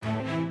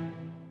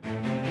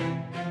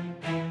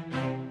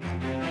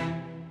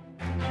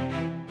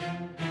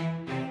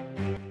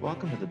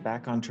Welcome to the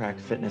Back on Track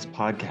Fitness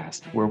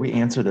podcast, where we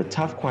answer the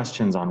tough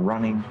questions on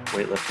running,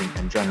 weightlifting,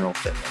 and general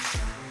fitness.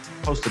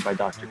 Hosted by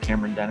Dr.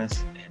 Cameron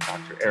Dennis and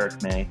Dr.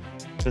 Eric May,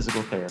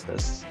 physical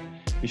therapists.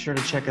 Be sure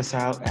to check us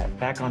out at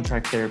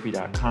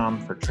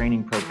backontracktherapy.com for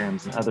training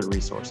programs and other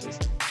resources.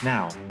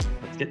 Now,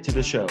 let's get to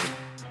the show.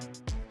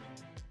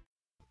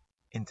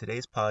 In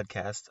today's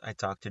podcast, I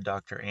talked to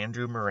Dr.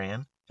 Andrew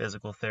Moran,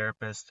 physical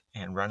therapist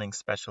and running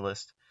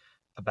specialist,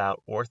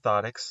 about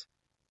orthotics,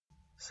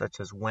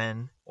 such as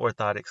when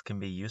orthotics can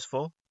be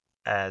useful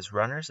as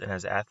runners and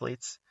as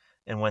athletes,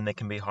 and when they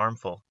can be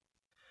harmful.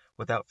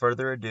 Without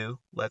further ado,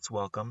 let's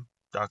welcome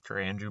Dr.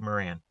 Andrew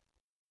Moran.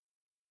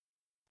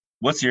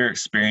 What's your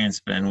experience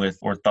been with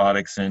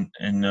orthotics,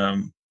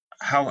 and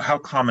how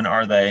common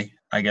are they,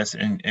 I guess,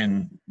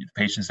 in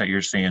patients that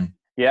you're seeing?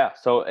 Yeah,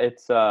 so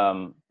it's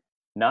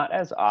not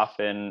as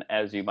often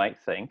as you might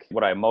think.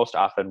 What I most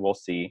often will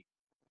see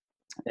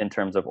in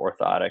terms of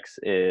orthotics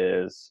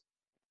is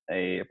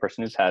a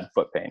person who's had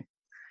foot pain,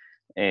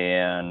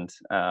 and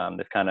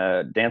they've kind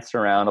of danced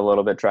around a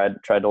little bit, tried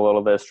a little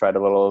of this, tried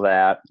a little of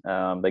that.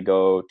 They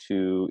go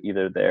to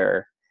either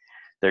their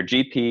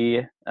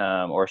GP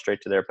or straight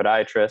to their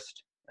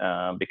podiatrist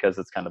because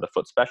it's kind of the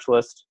foot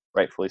specialist,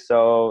 rightfully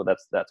so.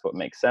 That's what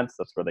makes sense.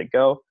 That's where they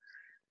go,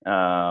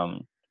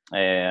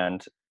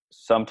 and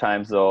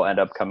sometimes they'll end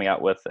up coming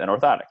out with an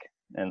orthotic,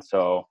 and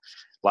so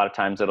a lot of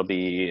times it'll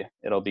be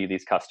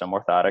these custom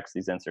orthotics,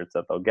 these inserts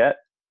that they'll get.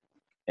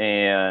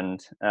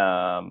 And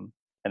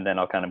then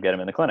I'll kind of get them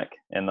in the clinic,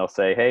 and they'll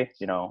say, hey,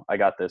 I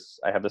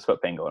have this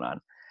foot pain going on.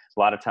 A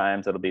lot of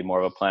times it'll be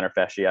more of a plantar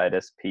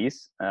fasciitis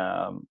piece.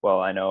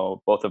 Well, I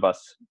know both of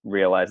us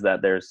realize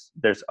that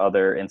there's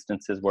other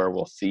instances where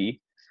we'll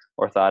see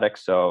orthotics.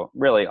 So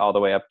really all the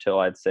way up till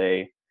I'd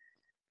say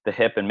the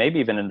hip, and maybe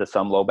even into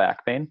some low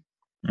back pain.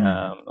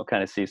 We'll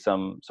kind of see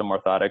some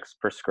orthotics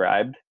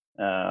prescribed.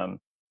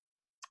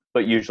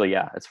 But usually,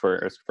 yeah, it's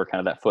for kind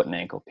of that foot and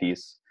ankle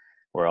piece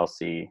where I'll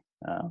see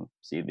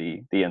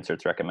the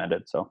inserts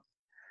recommended. So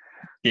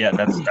yeah,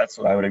 that's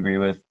what I would agree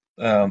with.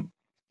 I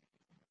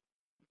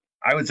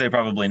would say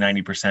probably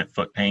 90%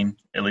 foot pain,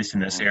 at least in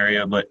this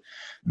area. But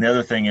the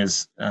other thing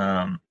is,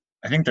 I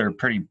think they're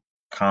pretty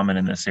common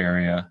in this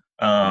area.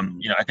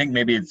 I think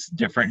maybe it's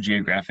different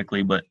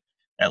geographically, but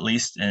at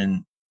least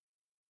in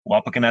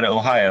Wapakoneta,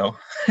 Ohio,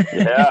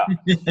 yeah,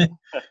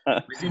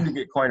 we seem to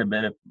get quite a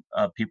bit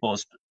of people,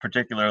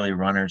 particularly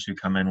runners, who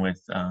come in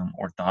with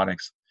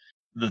orthotics.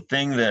 The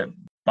thing that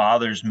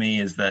bothers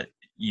me is that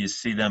you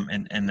see them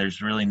and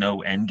there's really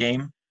no end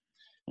game.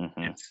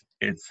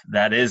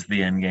 That is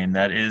the end game.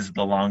 That is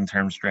the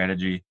long-term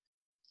strategy,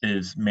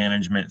 is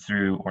management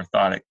through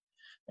orthotic.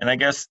 And I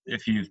guess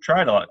if you've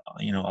tried a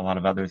lot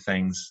of other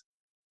things,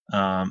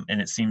 and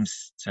it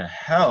seems to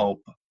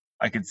help,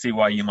 I could see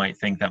why you might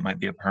think that might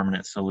be a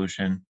permanent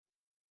solution.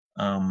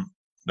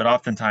 But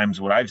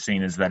oftentimes what I've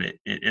seen is that it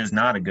is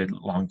not a good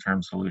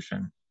long-term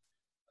solution.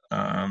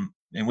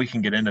 And we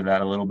can get into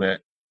that a little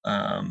bit.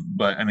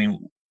 But I mean,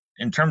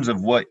 in terms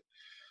of what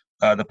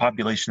the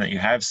population that you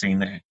have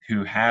seen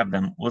who have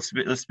them,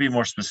 let's be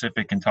more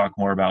specific and talk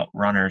more about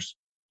runners.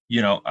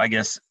 I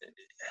guess,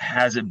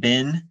 has it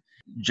been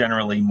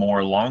generally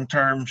more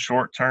long-term,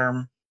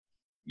 short-term?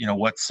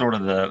 What's sort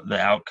of the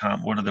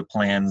outcome? What are the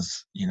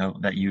plans,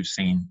 that you've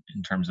seen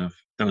in terms of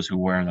those who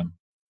wear them?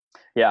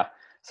 Yeah.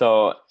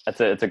 So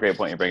it's a great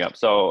point you bring up.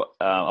 So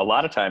a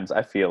lot of times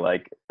I feel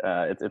like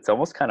it's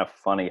almost kind of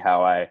funny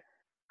how I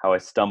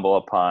stumble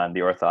upon the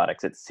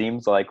orthotics. It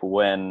seems like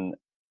when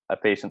a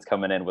patient's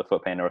coming in with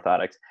foot pain and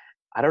orthotics,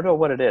 I don't know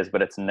what it is,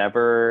 but it's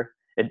never,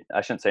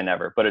 I shouldn't say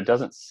never, but it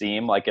doesn't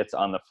seem like it's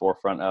on the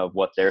forefront of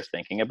what they're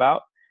thinking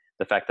about,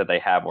 the fact that they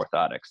have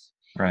orthotics.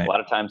 Right. A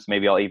lot of times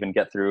maybe I'll even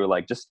get through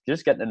like just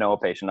getting to know a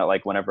patient.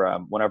 Like whenever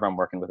I'm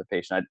working with a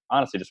patient, I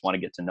honestly just want to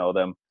get to know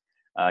them,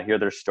 hear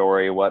their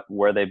story,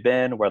 where they've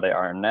been, where they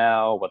are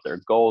now, what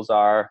their goals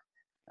are,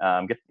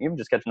 get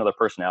to know their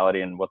personality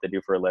and what they do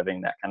for a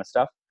living, that kind of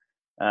stuff.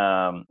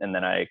 And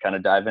then I kind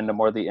of dive into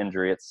more the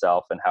injury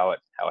itself and how it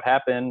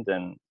happened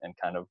and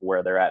kind of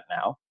where they're at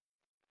now.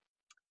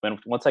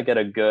 Once I get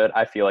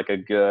I feel like a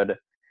good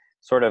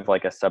sort of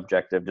like a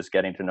subjective, just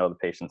getting to know the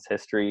patient's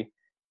history.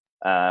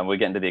 We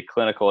get into the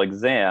clinical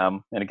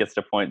exam and it gets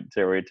to a point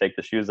to where you take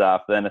the shoes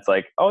off. Then it's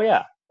like, oh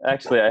yeah,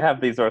 actually I have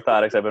these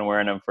orthotics. I've been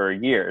wearing them for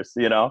years,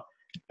 and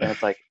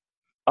it's like,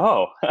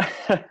 oh,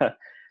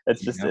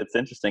 it's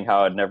interesting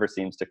how it never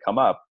seems to come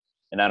up.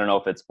 And I don't know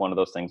if it's one of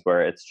those things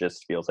where it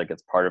just feels like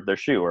it's part of their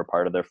shoe or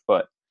part of their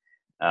foot.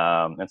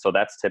 And so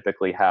that's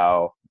typically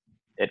how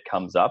it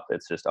comes up.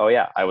 It's just, oh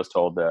yeah, I was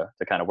told to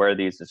kind of wear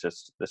these. It's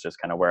just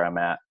kind of where I'm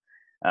at.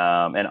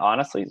 And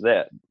honestly,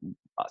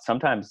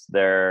 sometimes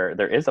there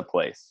is a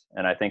place,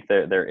 and I think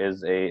there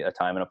is a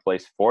time and a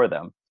place for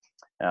them.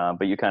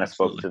 But you kind of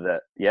spoke to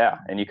that. Yeah.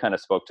 And you kind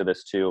of spoke to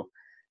this too.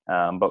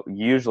 But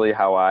usually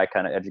how I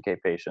kind of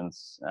educate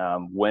patients,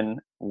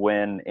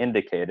 when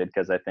indicated,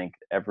 because I think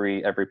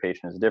every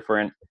patient is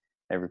different,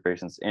 every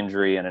patient's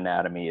injury and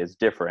anatomy is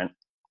different.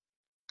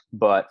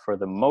 But for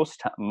the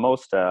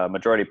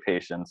majority of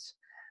patients,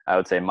 I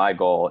would say my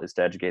goal is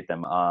to educate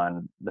them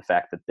on the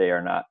fact that they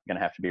are not going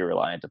to have to be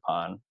reliant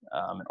upon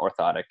an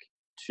orthotic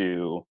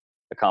to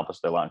accomplish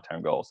their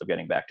long-term goals of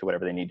getting back to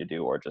whatever they need to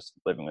do or just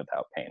living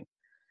without pain.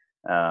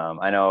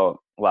 I know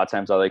a lot of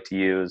times I like to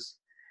use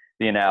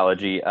the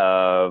analogy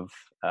of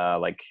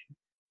like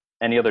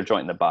any other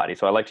joint in the body.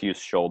 So I like to use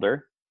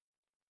shoulder,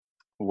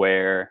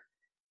 where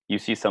you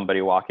see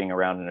somebody walking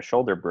around in a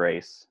shoulder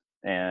brace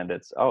and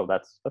it's, oh,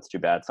 that's too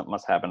bad. Something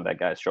must happen to that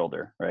guy's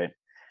shoulder, right?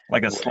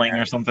 Like a sling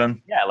or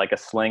something. Yeah, like a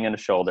sling in a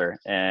shoulder.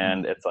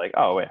 And it's like,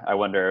 oh, wait, I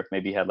wonder if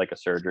maybe he had like a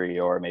surgery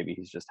or maybe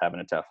he's just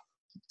having a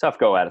tough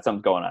go at it.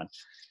 Something's going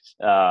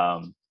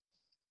on.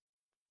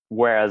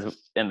 Whereas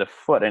in the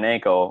foot and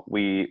ankle,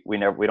 we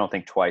don't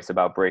think twice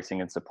about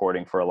bracing and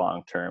supporting for a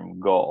long-term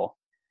goal.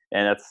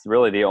 And that's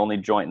really the only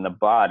joint in the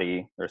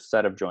body or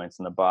set of joints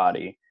in the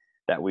body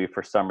that we,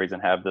 for some reason,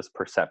 have this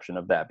perception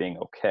of that being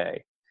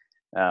okay.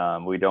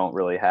 We don't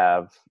really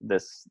have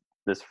this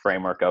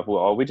framework of,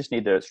 well, we just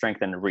need to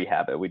strengthen and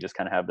rehab it. We just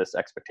kind of have this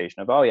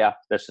expectation of, oh yeah,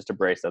 that's just a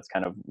brace. That's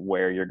kind of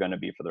where you're going to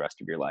be for the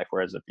rest of your life.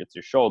 Whereas if it's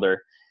your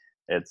shoulder,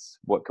 it's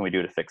what can we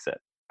do to fix it?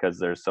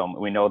 Because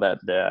we know that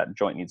the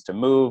joint needs to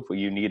move.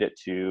 You need it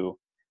to,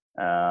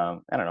 I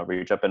don't know,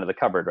 reach up into the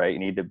cupboard, right? You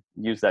need to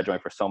use that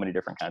joint for so many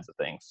different kinds of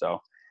things. So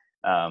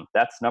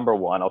that's number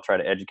one. I'll try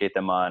to educate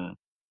them on,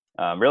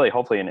 really,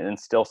 hopefully, and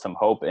instill some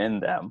hope in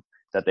them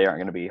that they aren't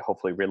going to be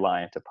hopefully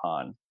reliant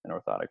upon an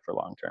orthotic for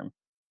long term.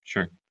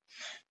 Sure.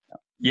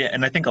 Yeah,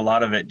 and I think a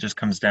lot of it just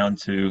comes down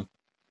to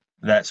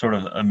that sort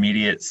of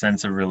immediate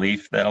sense of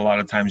relief that a lot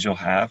of times you'll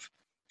have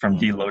from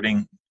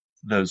deloading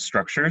those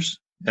structures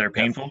that are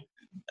painful. Yep.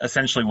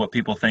 Essentially what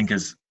people think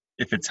is,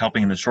 if it's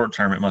helping in the short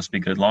term, it must be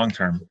good long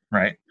term,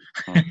 right?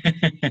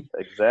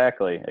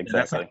 Exactly.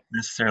 That's not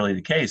necessarily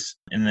the case.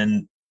 And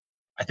then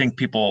I think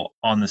people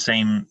on the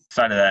same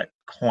side of that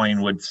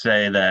coin would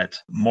say that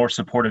more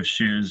supportive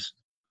shoes,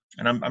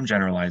 and I'm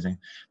generalizing,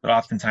 but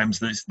oftentimes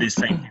these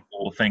same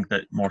people will think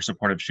that more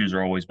supportive shoes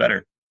are always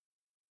better,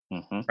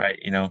 right?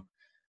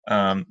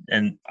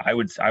 And I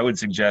would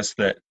suggest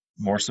that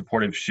more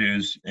supportive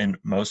shoes in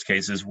most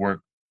cases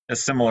work a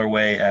similar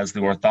way as the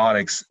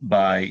orthotics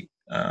by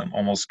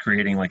almost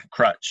creating like a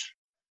crutch.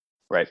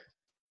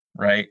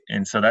 Right.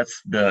 And so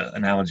that's the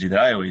analogy that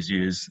I always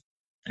use.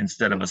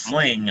 Instead of a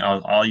sling,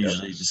 I'll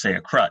usually just say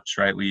a crutch,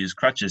 right? We use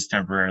crutches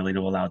temporarily to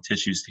allow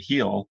tissues to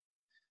heal,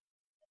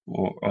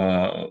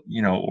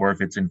 or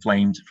if it's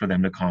inflamed, for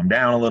them to calm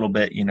down a little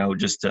bit,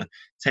 just to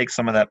take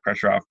some of that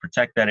pressure off,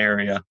 protect that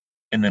area,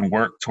 and then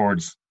work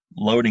towards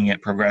loading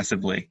it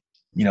progressively.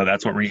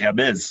 That's what rehab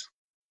is.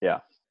 Yeah.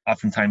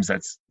 Oftentimes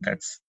that's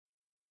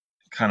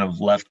kind of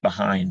left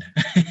behind.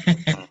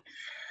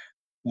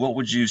 What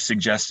would you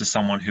suggest to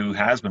someone who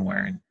has been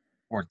wearing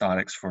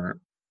orthotics for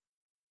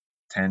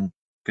 10,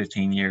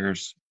 15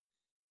 years?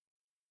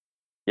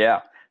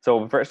 Yeah.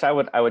 So first I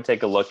would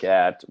take a look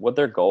at what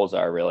their goals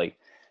are really.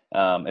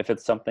 If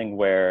it's something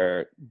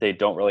where they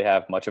don't really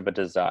have much of a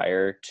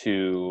desire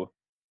to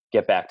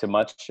get back to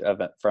much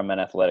of it from an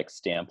athletic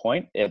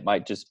standpoint, it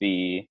might just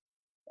be,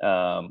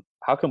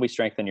 how can we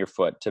strengthen your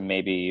foot to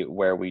maybe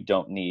where we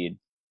don't need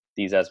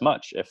these as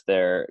much if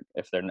they're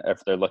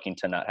looking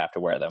to not have to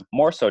wear them,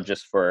 more so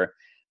just for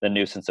the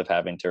nuisance of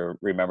having to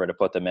remember to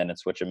put them in and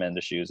switch them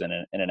into shoes in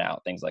and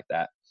out, things like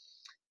that.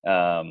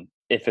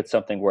 If it's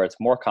something where it's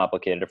more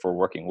complicated, if we're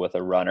working with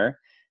a runner,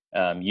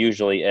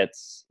 usually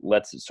it's,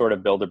 let's sort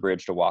of build a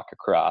bridge to walk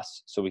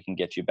across so we can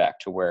get you back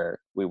to where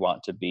we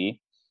want to be.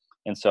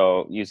 And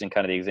so using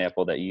kind of the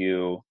example that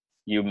you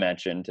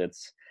mentioned,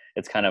 it's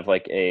kind of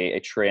like a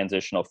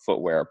transitional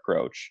footwear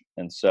approach.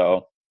 And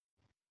so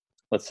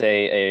let's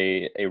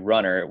say a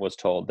runner was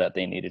told that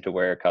they needed to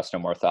wear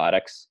custom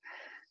orthotics.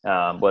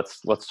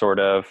 Let's sort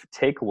of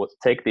take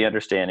the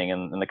understanding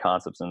and the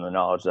concepts and the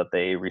knowledge that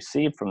they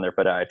received from their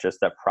podiatrist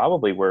that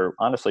probably were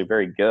honestly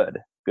very good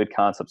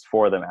concepts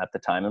for them at the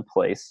time and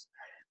place,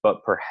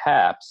 but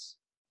perhaps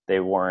they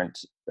weren't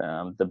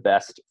the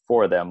best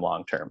for them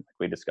long term, like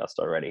we discussed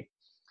already.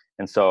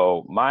 And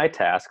so my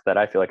task that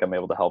I feel like I'm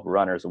able to help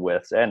runners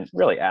with, and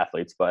really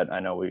athletes, but I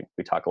know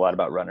we talk a lot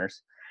about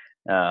runners,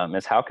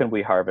 is how can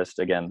we harvest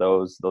again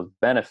those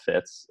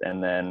benefits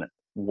and then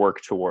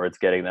work towards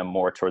getting them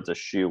more towards a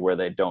shoe where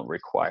they don't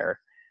require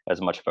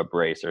as much of a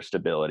brace or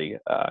stability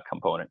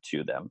component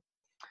to them.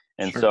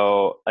 And Sure.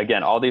 So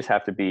again, all these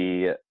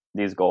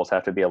goals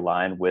have to be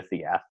aligned with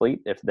the athlete.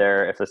 If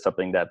there's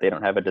something that they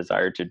don't have a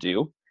desire to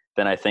do,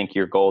 then I think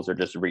your goals are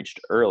just reached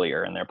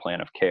earlier in their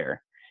plan of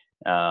care.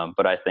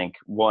 But I think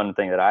one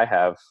thing that I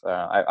have,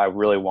 I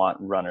really want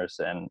runners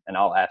and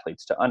all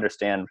athletes to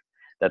understand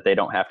that they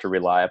don't have to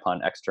rely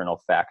upon external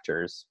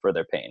factors for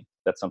their pain.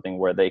 That's something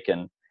where they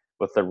can,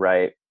 with the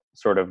right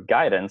sort of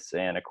guidance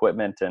and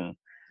equipment and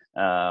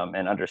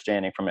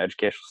understanding from an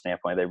educational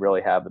standpoint, they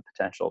really have the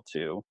potential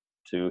to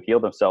heal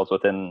themselves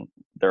within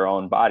their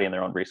own body and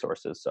their own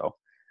resources. So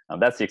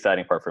that's the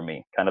exciting part for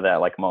me, kind of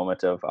that like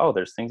moment of, oh,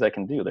 there's things I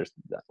can do. There's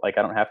like,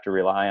 I don't have to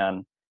rely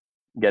on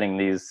getting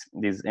these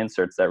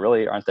inserts that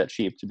really aren't that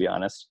cheap, to be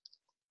honest,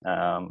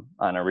 on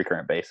a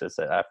recurrent basis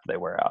after they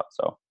wear out.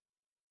 So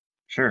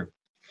Sure.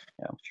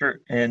 Yeah. Sure.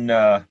 And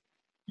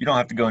you don't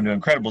have to go into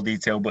incredible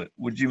detail, but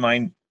would you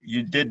mind?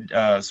 You did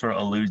sort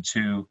of allude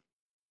to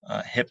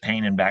hip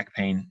pain and back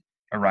pain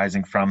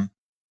arising from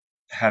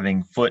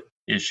having foot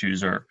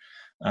issues, or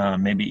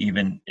maybe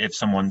even if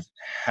someone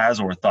has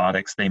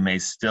orthotics, they may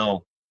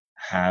still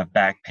have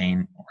back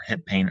pain or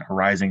hip pain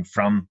arising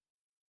from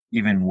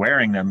even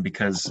wearing them,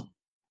 because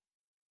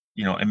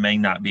it may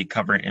not be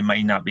covering, it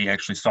may not be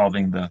actually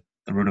solving the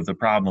root of the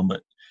problem.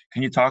 But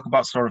can you talk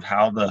about sort of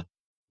how the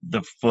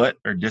foot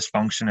or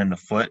dysfunction in the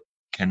foot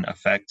can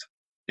affect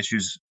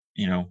issues,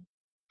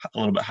 a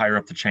little bit higher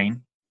up the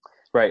chain?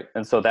 Right.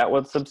 And so that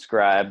would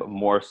subscribe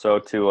more so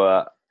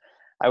to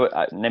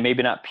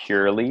maybe not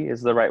purely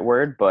is the right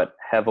word, but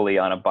heavily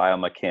on a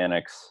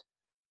biomechanics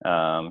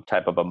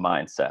type of a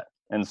mindset.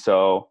 And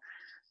so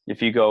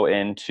if you go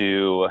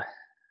into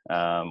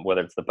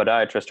whether it's the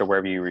podiatrist or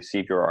wherever you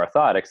receive your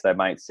orthotics, that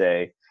might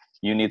say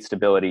you need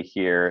stability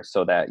here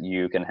so that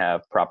you can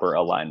have proper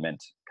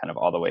alignment kind of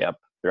all the way up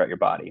throughout your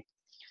body.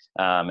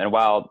 And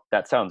while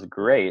that sounds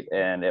great,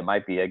 and it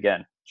might be,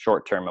 again,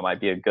 short term, it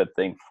might be a good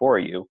thing for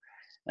you.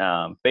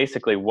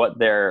 Basically, what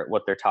they're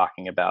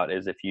talking about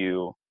is if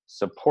you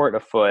support a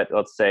foot,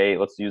 let's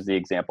use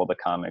the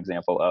common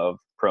example of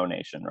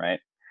pronation, right?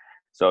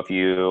 So if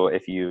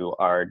you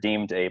are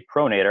deemed a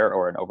pronator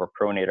or an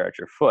overpronator at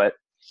your foot,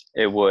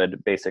 it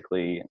would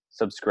basically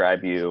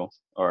subscribe to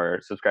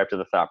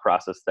the thought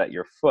process that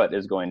your foot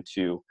is going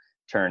to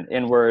turn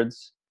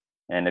inwards.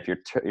 And if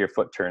your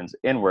foot turns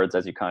inwards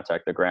as you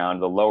contact the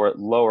ground, the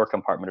lower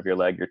compartment of your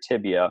leg, your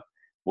tibia,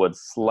 would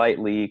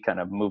slightly kind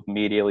of move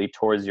medially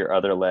towards your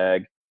other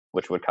leg,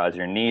 which would cause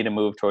your knee to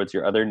move towards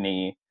your other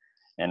knee,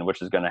 and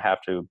which is going to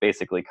have to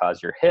basically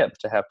cause your hip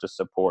to have to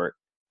support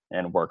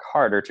and work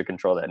harder to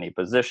control that knee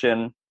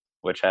position,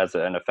 which has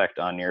an effect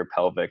on your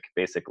pelvic,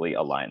 basically,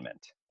 alignment.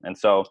 And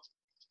so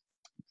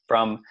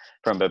from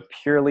a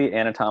purely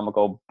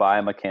anatomical,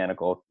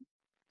 biomechanical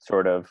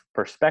sort of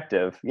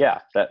perspective, yeah,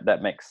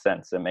 that makes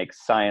sense. It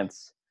makes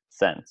science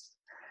sense.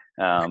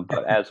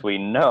 But as we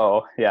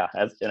know,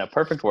 as in a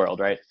perfect world,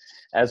 right?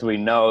 As we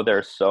know,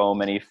 there's so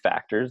many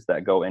factors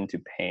that go into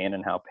pain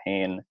and how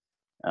pain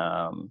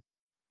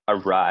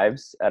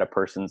arrives at a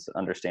person's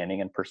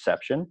understanding and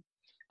perception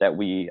that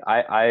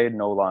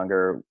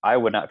I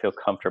would not feel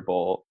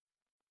comfortable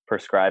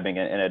prescribing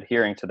and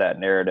adhering to that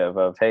narrative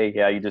of, hey,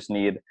 yeah, you just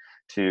need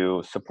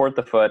to support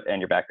the foot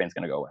and your back pain's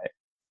going to go away.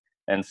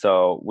 And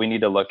so we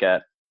need to look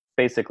at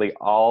basically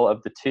all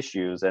of the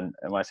tissues. And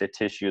when I say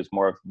tissues,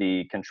 more of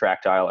the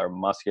contractile or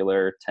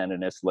muscular,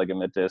 tendinous,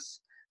 ligamentous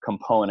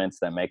components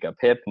that make up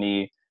hip,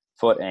 knee,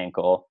 foot,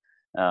 ankle,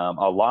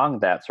 along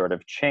that sort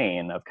of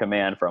chain of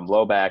command from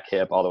low back,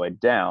 hip, all the way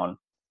down,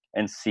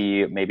 and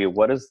see maybe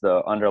what is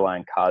the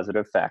underlying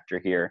causative factor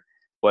here.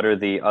 What are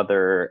the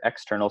other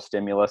external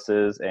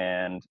stimuluses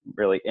and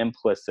really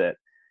implicit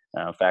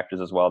factors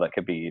as well that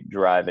could be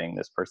driving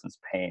this person's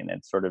pain,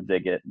 and sort of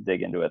dig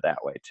into it that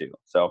way too.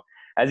 So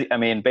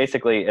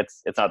basically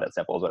it's not that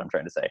simple is what I'm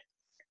trying to say.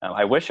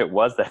 I wish it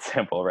was that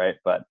simple, right?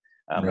 But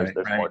there's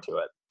more to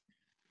it.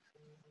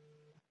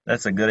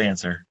 That's a good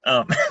answer.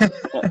 Yeah,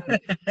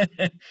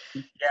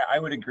 I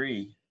would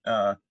agree.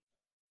 I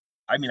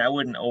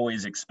wouldn't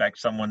always expect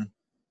someone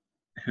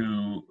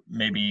who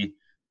maybe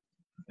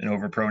an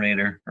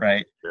overpronator,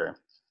 right? Sure.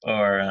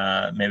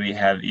 Or maybe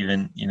have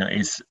even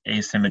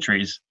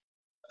asymmetries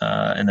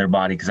in their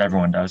body, because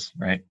everyone does,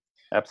 right?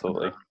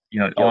 Absolutely.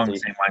 Along the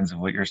same lines of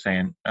what you're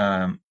saying.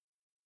 I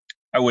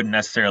wouldn't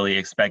necessarily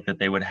expect that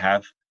they would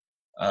have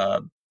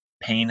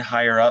pain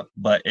higher up,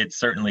 but it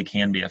certainly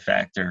can be a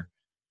factor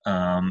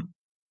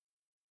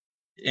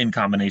in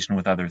combination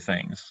with other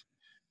things.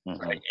 Mm-hmm.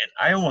 Right. And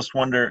I almost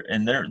wonder,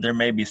 and there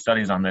may be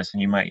studies on this,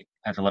 and you might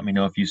have to let me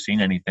know if you've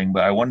seen anything,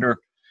 but I wonder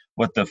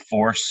what the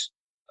forces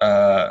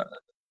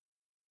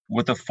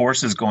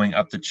going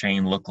up the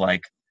chain look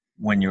like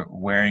when you're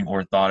wearing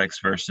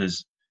orthotics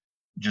versus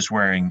just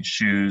wearing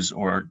shoes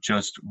or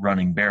just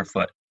running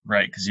barefoot,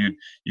 right? Because you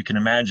can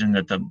imagine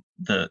that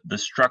the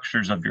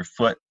structures of your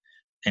foot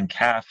and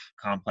calf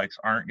complex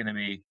aren't going to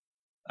be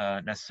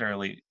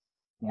necessarily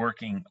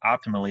working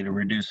optimally to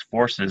reduce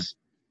forces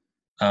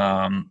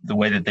the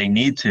way that they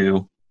need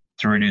to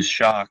reduce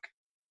shock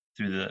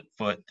through the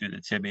foot, through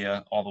the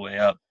tibia, all the way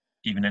up,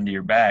 even into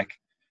your back,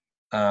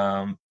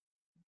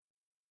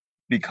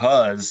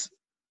 because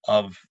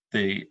of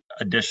the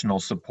additional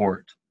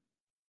support,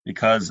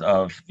 because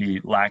of the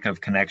lack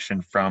of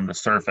connection from the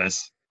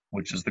surface,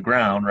 which is the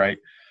ground, right?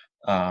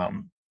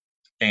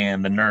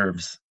 And the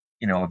nerves,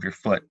 of your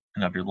foot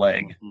and of your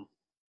leg.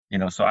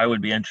 Mm-hmm. So I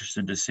would be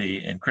interested to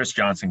see, and Chris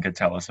Johnson could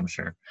tell us, I'm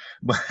sure.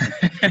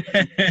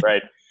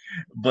 Right.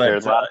 But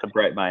there's lots of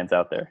bright minds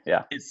out there.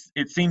 Yeah.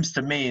 It seems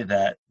to me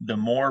that the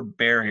more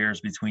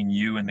barriers between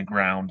you and the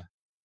ground,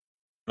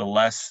 the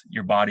less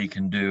your body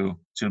can do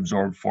to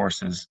absorb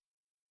forces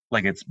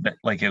like it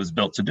was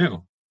built to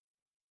do.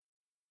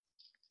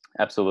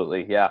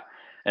 Absolutely. Yeah.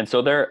 And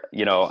so there,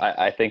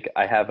 I think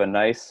I have a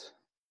nice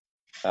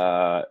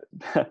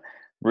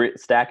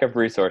stack of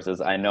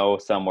resources. I know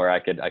somewhere I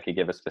could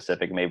give a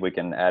specific. Maybe we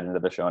can add into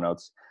the show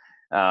notes.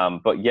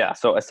 But yeah,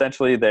 so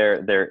essentially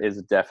there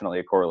is definitely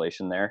a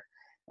correlation there.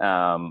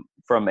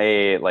 From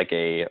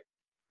a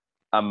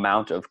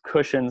amount of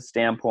cushion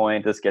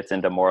standpoint, this gets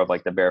into more of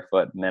like the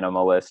barefoot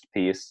minimalist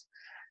piece,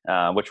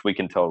 which we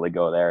can totally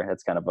go there.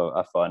 It's kind of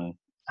a fun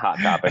hot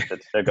topic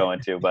to go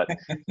into, but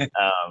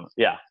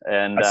yeah.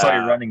 And I saw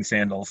your running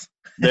sandals.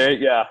 There,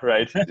 yeah,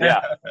 right,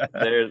 yeah.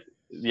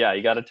 Yeah,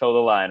 you got to toe the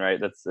line, right?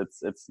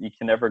 It's you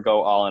can never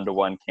go all into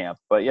one camp,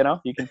 but you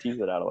can tease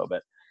it out a little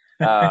bit.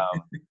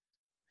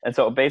 And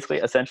so basically,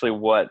 essentially,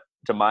 what,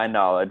 to my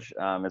knowledge,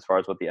 as far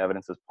as what the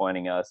evidence is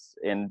pointing us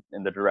in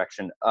the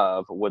direction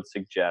of, would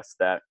suggest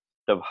that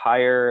the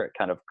higher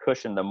kind of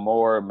cushion, the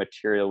more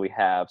material we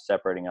have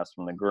separating us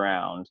from the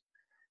ground,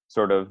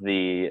 sort of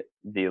the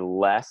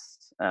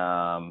less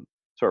sort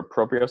of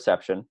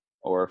proprioception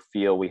or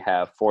feel we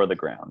have for the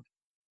ground.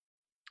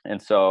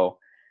 And so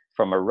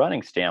from a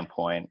running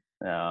standpoint,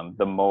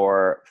 the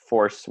more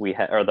force we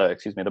have, or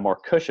the more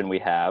cushion we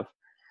have,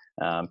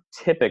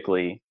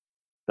 typically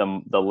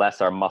the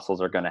less our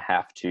muscles are going to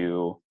have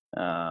to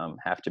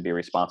be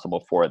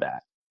responsible for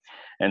that.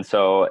 And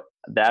so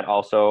that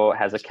also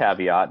has a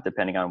caveat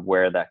depending on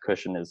where that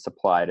cushion is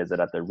supplied. Is it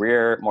at the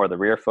rear, more the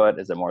rear foot?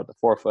 Is it more the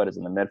forefoot? Is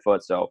it in the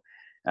midfoot? So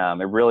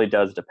it really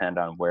does depend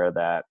on where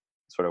that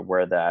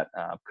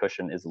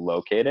cushion is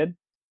located.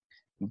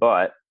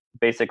 But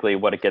basically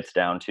what it gets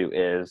down to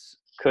is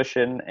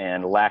cushion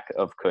and lack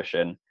of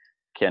cushion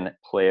can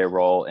play a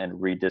role in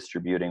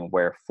redistributing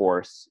where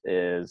force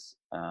is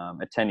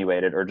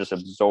attenuated or just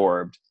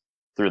absorbed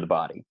through the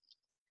body.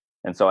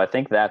 And so I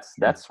think that's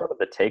sort of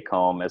the take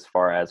home as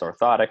far as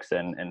orthotics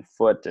and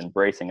foot and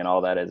bracing and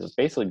all that is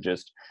basically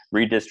just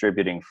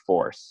redistributing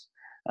force.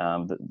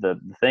 The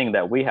thing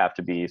that we have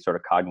to be sort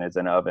of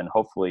cognizant of and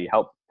hopefully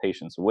help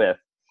patients with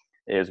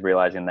is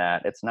realizing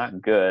that it's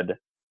not good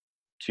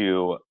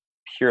to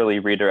purely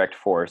redirect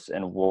force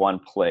in one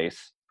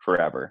place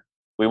forever.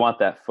 We want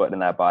that foot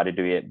and that body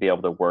to be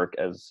able to work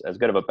as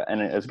good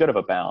of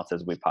a balance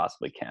as we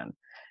possibly can.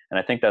 And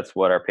I think that's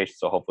what our patients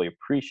will hopefully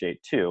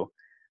appreciate too,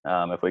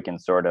 if we can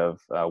sort of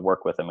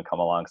work with them and come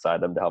alongside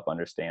them to help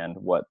understand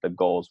what the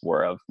goals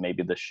were of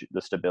maybe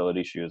the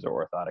stability shoes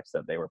or orthotics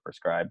that they were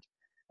prescribed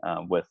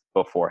with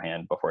before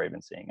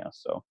even seeing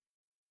us. So,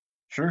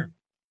 sure.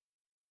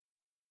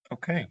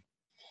 Okay.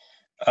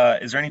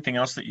 Is there anything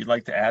else that you'd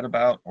like to add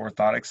about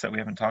orthotics that we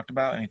haven't talked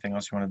about? Anything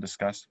else you want to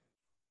discuss?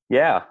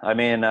 Yeah, I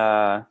mean,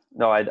 no,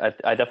 I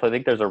definitely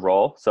think there's a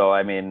role. So,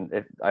 I mean,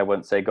 I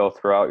wouldn't say go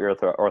throw out your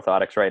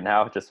orthotics right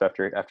now, just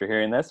after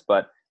hearing this,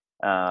 but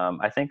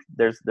I think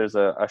there's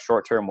a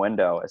short-term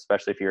window,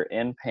 especially if you're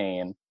in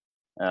pain,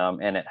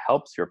 and it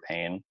helps your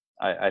pain.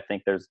 I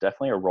think there's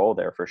definitely a role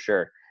there for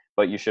sure.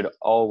 But you should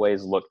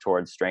always look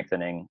towards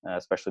strengthening,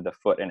 especially the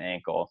foot and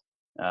ankle.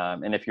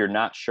 And if you're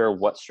not sure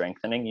what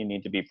strengthening you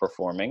need to be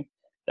performing,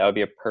 that would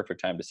be a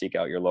perfect time to seek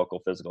out your local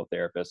physical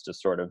therapist to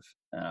sort of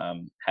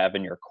have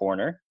in your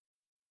corner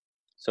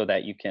so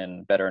that you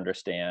can better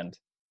understand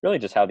really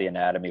just how the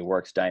anatomy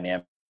works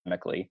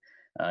dynamically.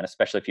 And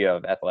especially if you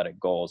have athletic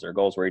goals or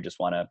goals where you just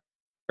want to,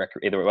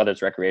 either whether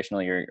it's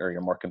recreationally or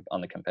you're more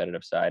on the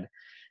competitive side,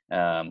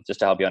 just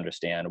to help you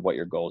understand what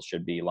your goals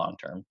should be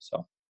long-term.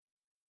 So.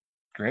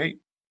 Great.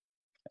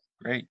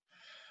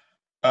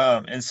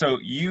 And so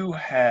you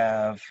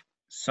have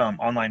some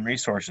online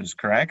resources,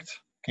 correct?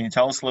 Can you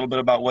tell us a little bit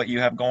about what you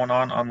have going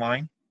on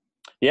online?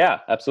 Yeah,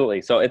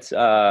 absolutely. So it's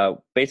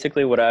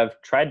basically what I've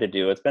tried to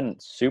do. It's been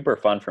super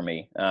fun for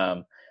me.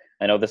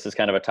 I know this is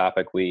kind of a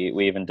topic we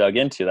even dug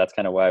into. That's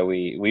kind of why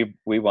we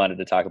wanted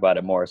to talk about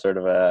it more, sort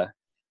of a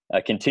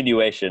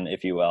continuation,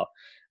 if you will.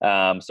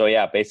 So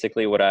yeah,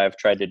 basically what I've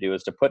tried to do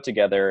is to put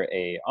together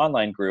a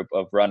online group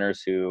of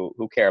runners who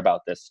care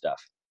about this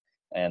stuff.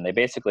 And they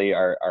basically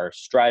are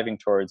striving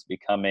towards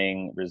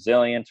becoming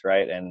resilient,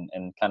 right? And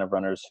kind of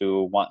runners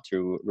who want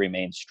to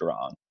remain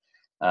strong.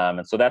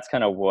 And so that's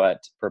kind of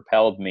what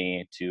propelled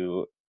me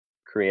to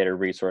create a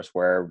resource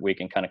where we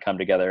can kind of come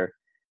together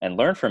and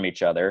learn from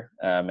each other,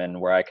 and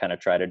where I kind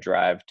of try to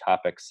drive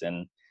topics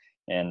and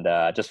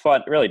just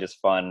fun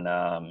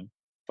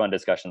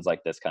discussions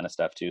like this kind of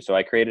stuff too. So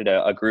I created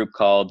a group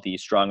called the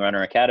Strong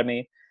Runner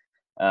Academy.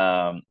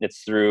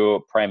 It's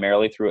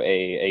primarily through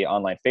a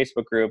online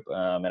Facebook group,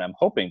 and I'm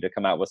hoping to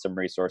come out with some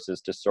resources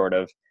to sort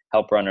of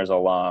help runners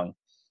along.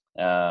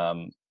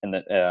 And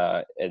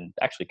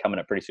actually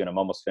coming up pretty soon, I'm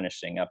almost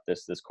finishing up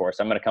this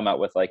course. I'm going to come out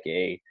with like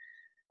a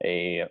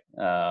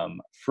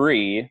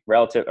free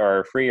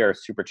or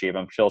super cheap.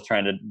 I'm still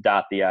trying to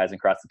dot the I's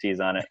and cross the T's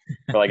on it,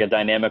 for like a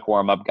dynamic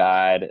warm up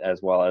guide,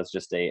 as well as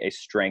just a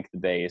strength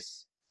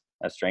based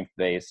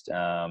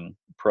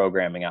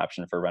programming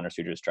option for runners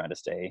who are just trying to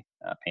stay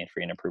pain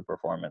free and improve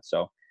performance.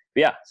 So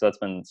that's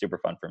been super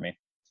fun for me.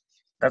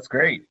 That's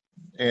great.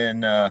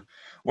 And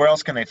where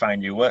else can they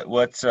find you?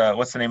 What's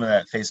the name of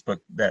that Facebook,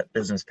 that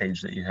business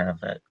page that you have?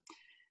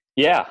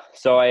 Yeah.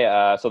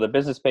 So so the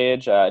business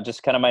page,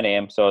 just kind of my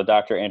name. So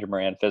Dr. Andrew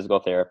Moran, physical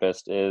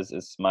therapist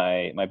is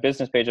my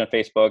business page on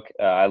Facebook.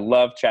 I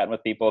love chatting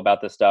with people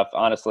about this stuff.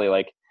 Honestly,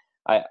 like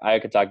I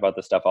could talk about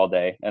this stuff all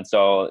day. And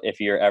so if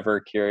you're ever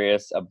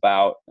curious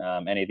about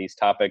any of these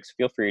topics,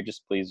 feel free,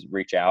 just please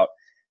reach out.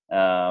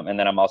 And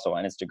then I'm also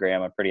on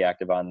Instagram. I'm pretty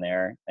active on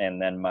there. And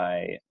then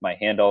my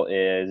handle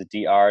is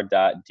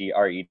dr.drew.dpt.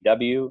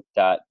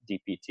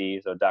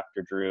 So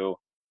Dr. Drew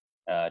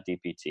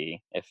DPT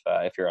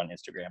if you're on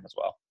Instagram as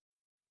well.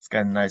 It's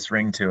got a nice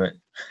ring to it.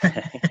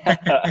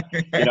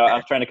 You know, I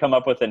was trying to come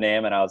up with a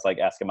name, and I was like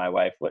asking my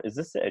wife, "What is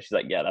this?" She's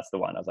like, "Yeah, that's the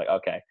one." I was like,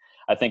 "Okay."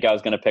 I think I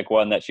was going to pick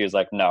one that she was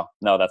like, "No,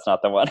 that's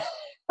not the one."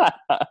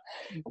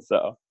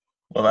 So,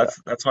 well,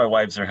 that's why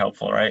wives are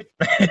helpful, right?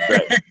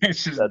 Right.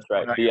 That's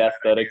right. The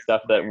aesthetic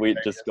stuff that we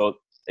just go,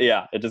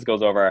 yeah, it just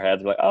goes over our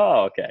heads. We're like,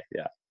 oh, okay,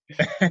 yeah.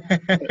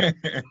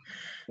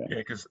 Yeah,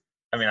 because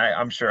I mean,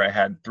 I'm sure I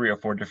had 3 or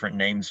 4 different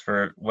names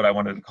for what I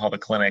wanted to call the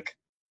clinic,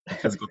 the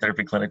physical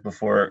therapy clinic,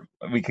 before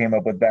we came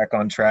up with Back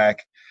on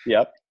Track.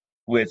 Yep.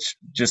 Which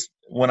just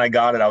when I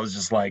got it, I was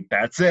just like,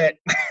 that's it.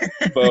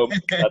 Boom.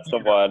 That's the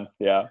one.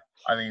 Yeah.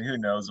 I mean, who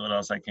knows what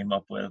else I came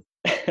up with.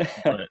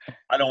 But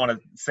I don't want to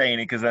say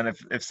any, because then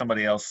if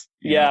somebody else,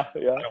 yeah, I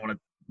don't want to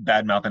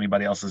badmouth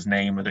anybody else's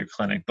name or their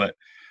clinic. But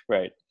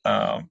right.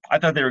 I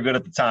thought they were good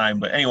at the time.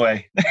 But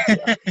anyway,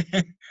 yeah.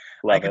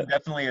 I can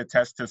definitely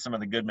attest to some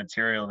of the good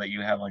material that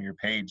you have on your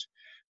page.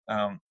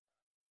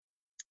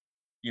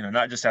 You know,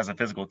 not just as a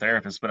physical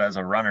therapist, but as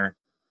a runner.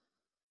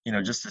 You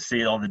know, just to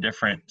see all the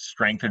different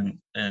strength and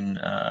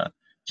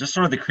just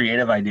sort of the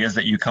creative ideas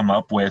that you come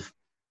up with.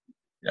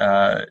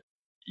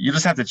 You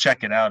just have to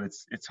check it out.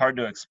 It's hard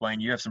to explain.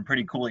 You have some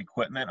pretty cool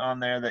equipment on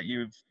there that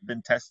you've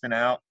been testing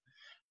out,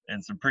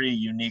 and some pretty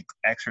unique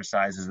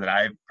exercises that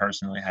I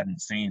personally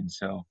hadn't seen.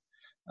 So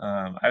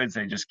I would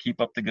say just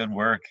keep up the good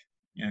work.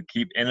 You know,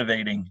 keep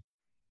innovating.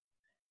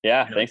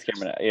 Yeah, thanks,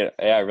 Cameron. Yeah,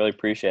 I really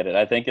appreciate it.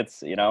 I think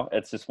it's, you know,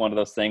 it's just one of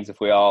those things. If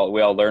we all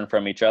learn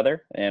from each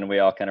other, and we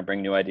all kind of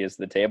bring new ideas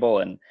to the table,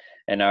 and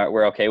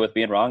we're okay with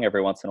being wrong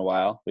every once in a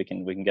while, we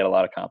can get a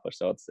lot accomplished.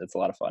 So it's a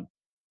lot of fun.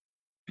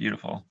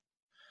 Beautiful.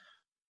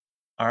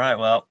 All right,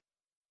 well,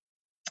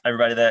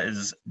 everybody, that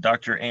is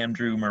Dr.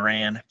 Andrew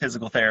Moran,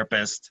 physical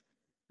therapist,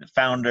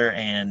 founder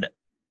and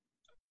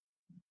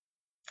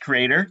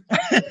creator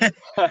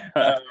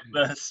of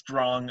the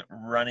Strong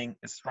Running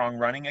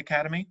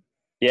Academy.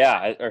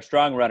 Yeah, or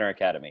Strong Runner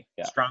Academy.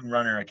 Yeah. Strong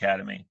Runner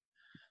Academy.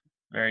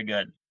 Very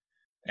good.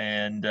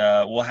 And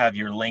we'll have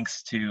your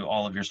links to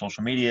all of your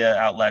social media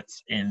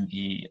outlets in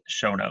the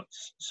show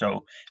notes. So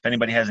if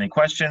anybody has any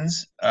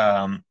questions,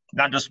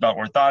 not just about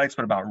orthotics,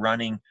 but about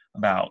running,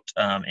 about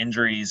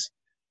injuries,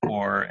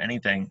 or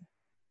anything,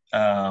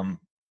 go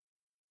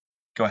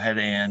ahead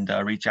and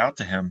reach out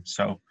to him.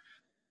 So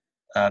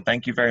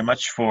thank you very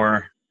much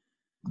for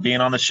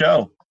being on the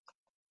show.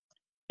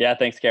 Yeah,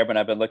 thanks, Cameron.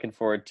 I've been looking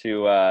forward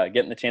to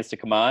getting the chance to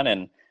come on,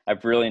 and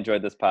I've really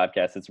enjoyed this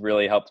podcast. It's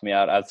really helped me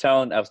out. I was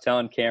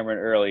telling Cameron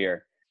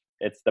earlier,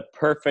 it's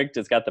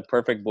got the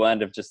perfect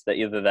blend of just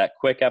either that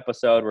quick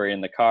episode where you're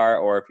in the car,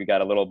 or if you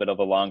got a little bit of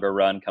a longer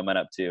run coming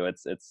up too.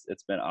 It's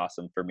been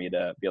awesome for me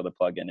to be able to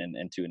plug in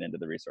and tune into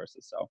the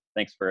resources. So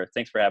thanks for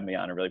having me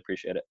on. I really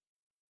appreciate it.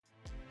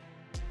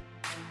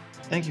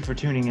 Thank you for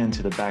tuning in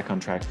to the Back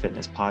on Track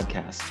Fitness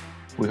podcast.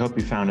 We hope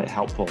you found it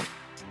helpful.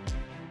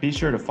 Be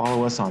sure to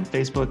follow us on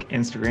Facebook,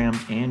 Instagram,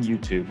 and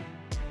YouTube,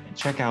 and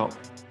check out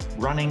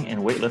running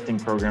and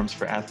weightlifting programs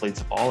for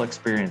athletes of all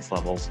experience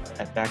levels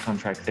at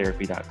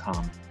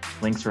backontracktherapy.com.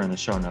 Links are in the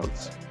show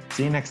notes.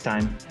 See you next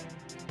time.